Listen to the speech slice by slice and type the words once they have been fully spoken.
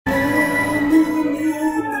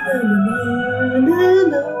Welcome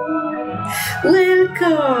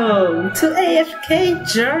to AFK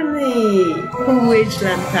Journey with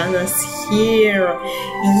Lantanas here.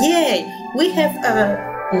 Yay! We have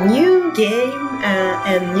a new game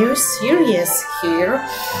and new series here.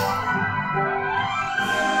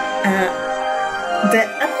 The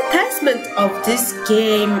advertisement of this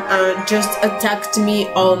game just attacked me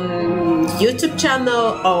on YouTube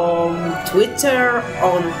channel, on Twitter,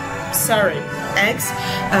 on X,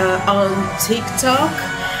 on TikTok.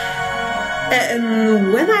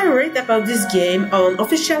 And when I read about this game on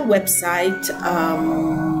official website,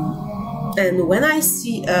 and when I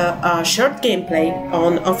see a short gameplay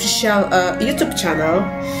on official YouTube channel,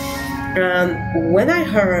 and when I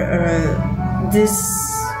heard this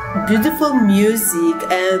beautiful music,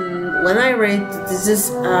 and when I read this is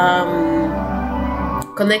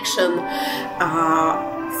connection,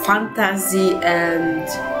 fantasy and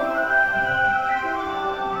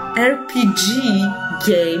RPG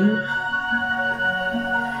game,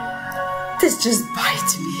 this just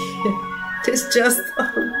bites me. This just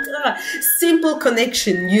simple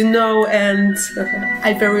connection, you know, and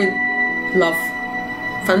I very love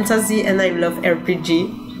fantasy and I love RPG.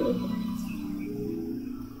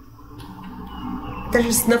 There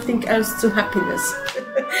is nothing else to happiness.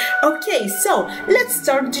 Okay, so let's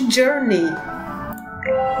start the journey.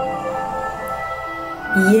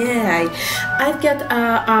 Yeah, I've got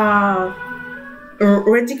a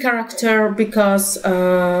ready character because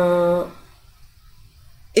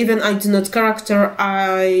even I do not character,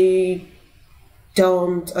 I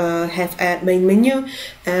don't have a main menu,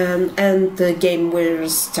 and the game we're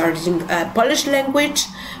starting Polish language,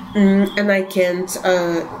 and I can't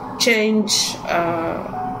change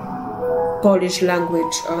Polish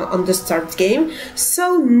language on the start game.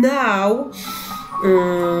 So now,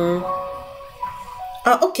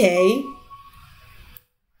 okay.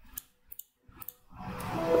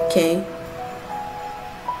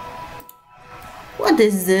 What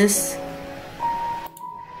is this?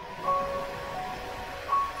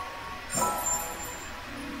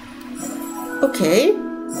 Okay.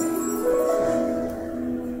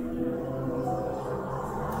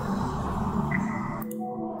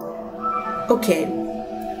 Okay.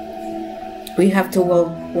 We have to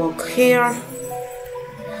walk here.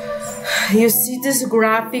 You see this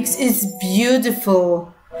graphics is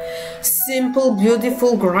beautiful. Simple,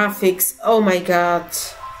 beautiful graphics. Oh my god.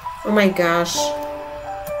 Oh my gosh.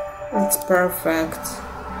 It's perfect.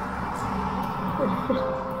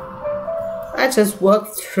 I just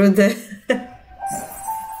walked through the...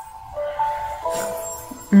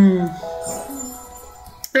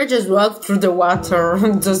 I just walked through the water.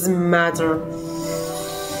 It doesn't matter.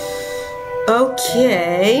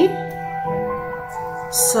 Okay.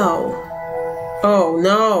 So. Oh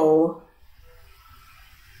no.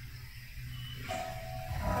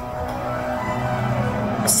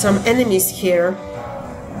 Some enemies here.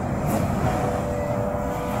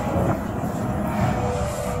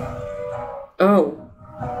 Oh,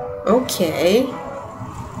 okay.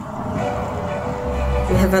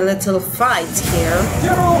 We have a little fight here.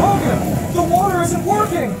 General Hogan, the water isn't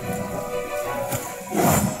working.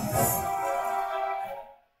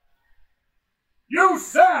 You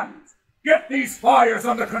Sam, get these fires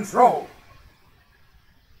under control.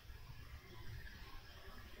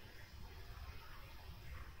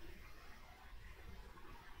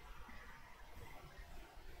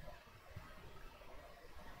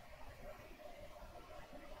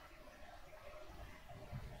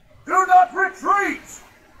 Do not retreat!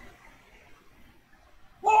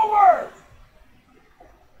 Forward!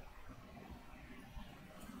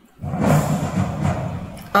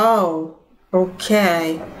 Oh,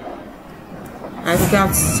 okay. I've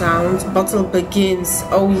got sound. Battle begins.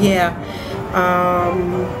 Oh yeah.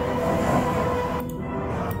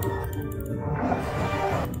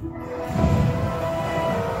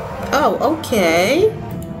 Oh, okay.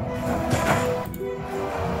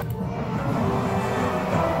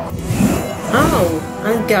 Oh,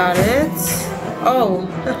 I got it. Oh,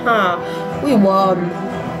 haha, we won.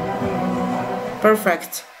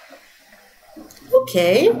 Perfect.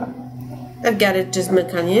 Okay, I've got it. Just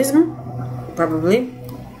mechanism, probably.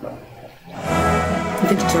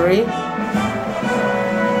 Victory.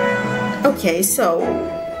 Okay, so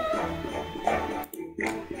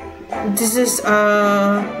this is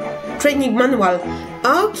training manual.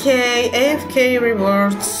 Okay, AFK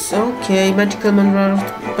rewards. Okay, magical manual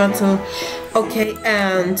battle. Okay,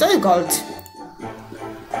 and gold.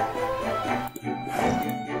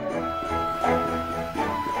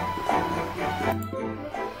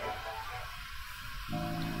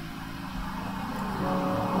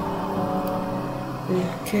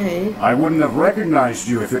 Okay. I wouldn't have recognized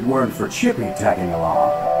you if it weren't for Chippy tagging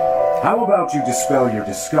along. How about you dispel your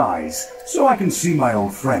disguise so I can see my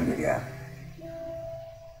old friend again?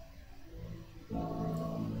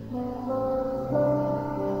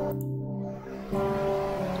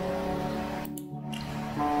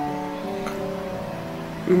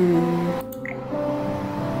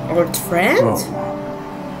 Old friend?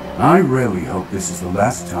 Oh, I really hope this is the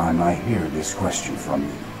last time I hear this question from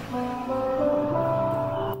you.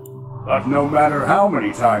 But no matter how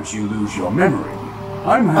many times you lose your memory,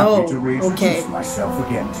 I'm happy to reintroduce myself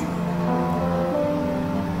again to you.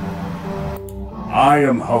 I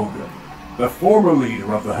am Hogan, the former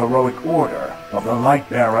leader of the heroic order of the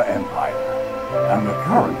Lightbearer Empire, and the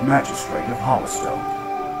current magistrate of Hollowstone.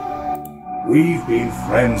 We've been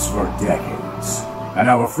friends for decades, and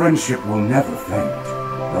our friendship will never fade,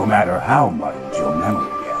 no matter how muddled your memory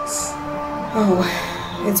gets. Oh,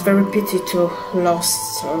 it's very pity to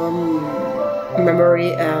lost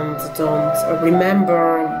memory and don't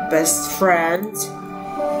remember best friend.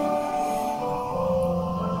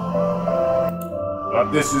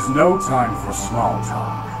 But this is no time for small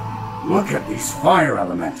talk. Look at these fire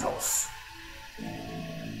elementals.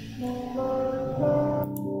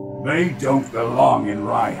 They don't belong in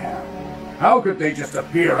Rhyham. How could they just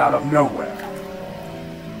appear out of nowhere?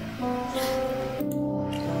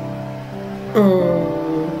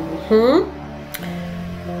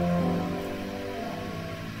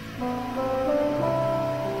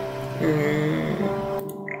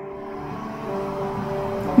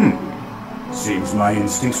 Seems my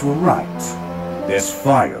instincts were right. This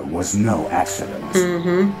fire was no accident.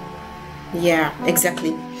 Yeah,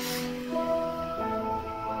 exactly.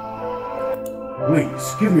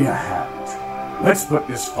 Please, give me a hand. Let's put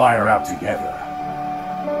this fire out together.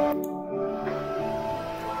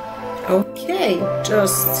 Okay,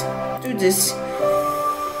 just do this.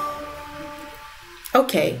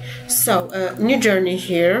 Okay, so new journey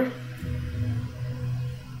here.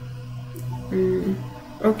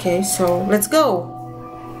 Okay, so let's go.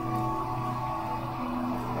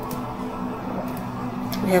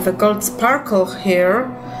 We have a gold sparkle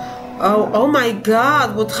here. Oh my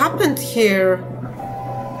god, what happened here?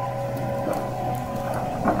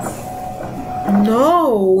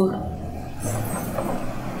 No.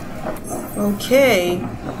 Okay,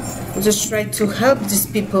 I'll just try to help these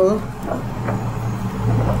people.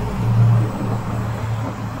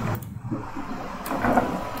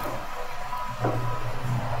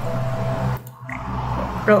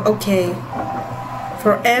 Oh, okay.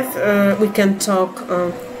 For F, we can talk.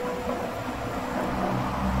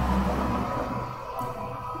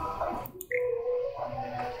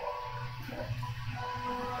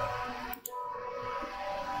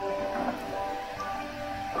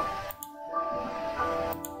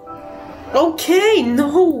 Okay,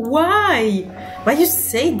 no, why? Why you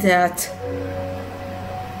say that?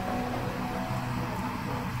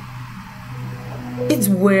 It's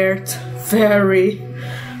weird, very.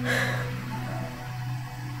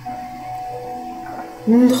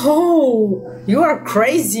 No, you are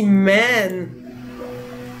crazy, man.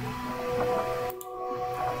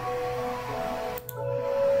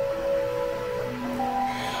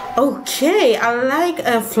 Okay, I like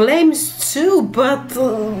flames too, but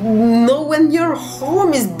no when your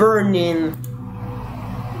home is burning.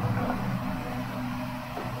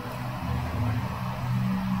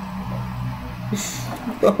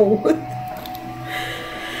 No.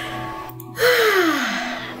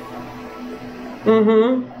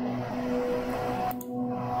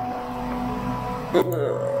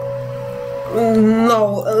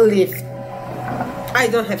 No, leave. I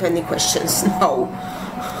don't have any questions, no.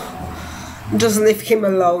 Just leave him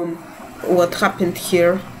alone. What happened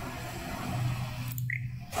here?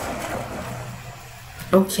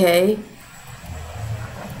 Okay.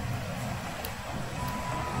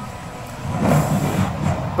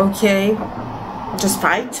 Okay. Just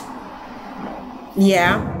fight?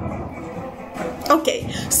 Yeah.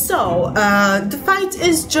 Okay, so the fight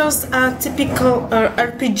is just a typical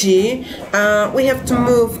RPG. We have to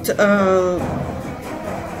move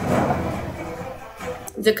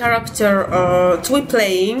the character to be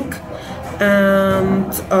playing,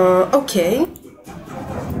 and okay.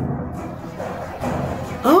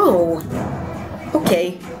 Oh,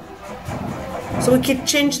 okay. So we can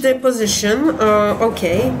change the position.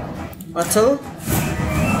 Okay, battle.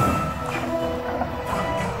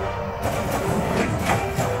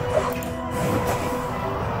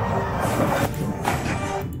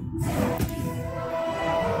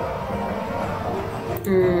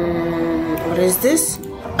 What is this?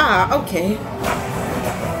 Ah, okay.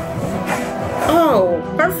 Oh,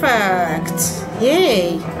 perfect. Perfect!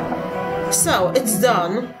 Yay! So, it's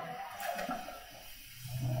done.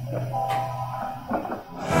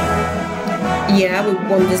 Yeah, we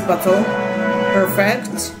won this battle.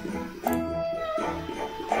 Perfect.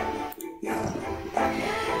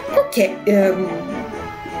 Okay,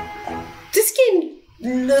 this game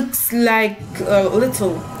looks like a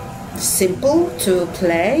little simple to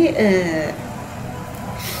play.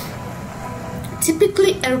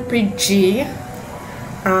 Typically RPG.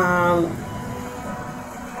 Oh.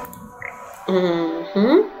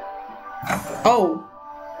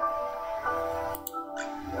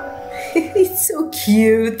 It's so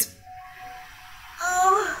cute.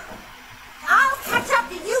 Oh, I'll catch up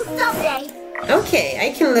to you someday. Okay,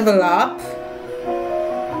 I can level up.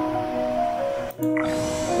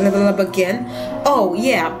 Level up again. Oh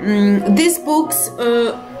yeah, these books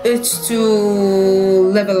it's to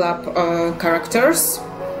level up characters.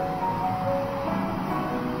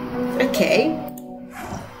 Okay.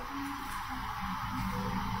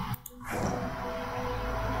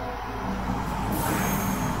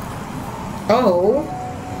 Oh.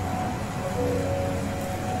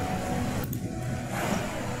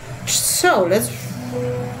 So let's.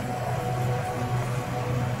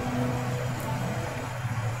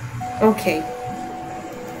 Okay.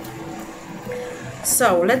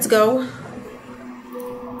 So let's go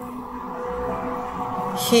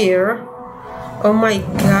here. Oh my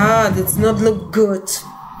god, it's not look good.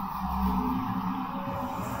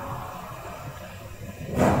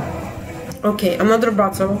 Okay, another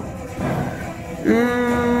battle.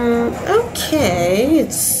 Okay,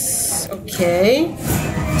 it's okay.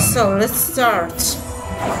 So let's start.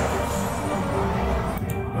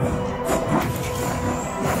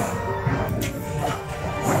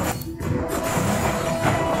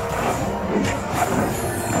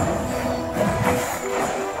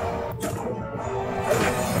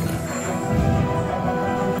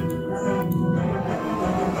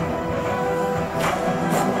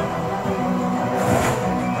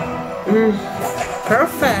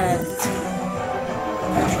 Perfect.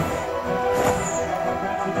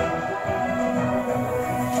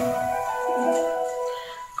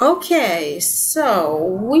 Okay, so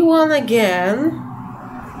we won again.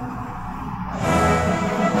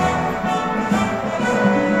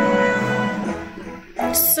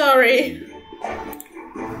 Sorry.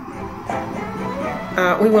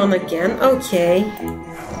 We won again. Okay.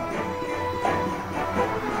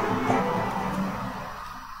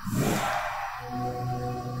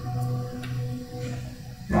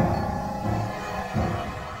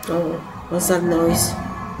 Oh, what's that noise?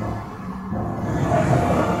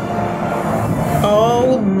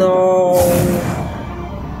 Oh no!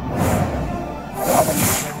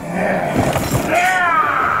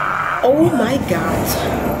 Oh my god!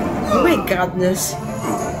 Oh my godness!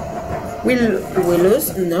 We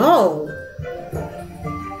lose? No!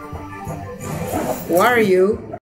 Who are you?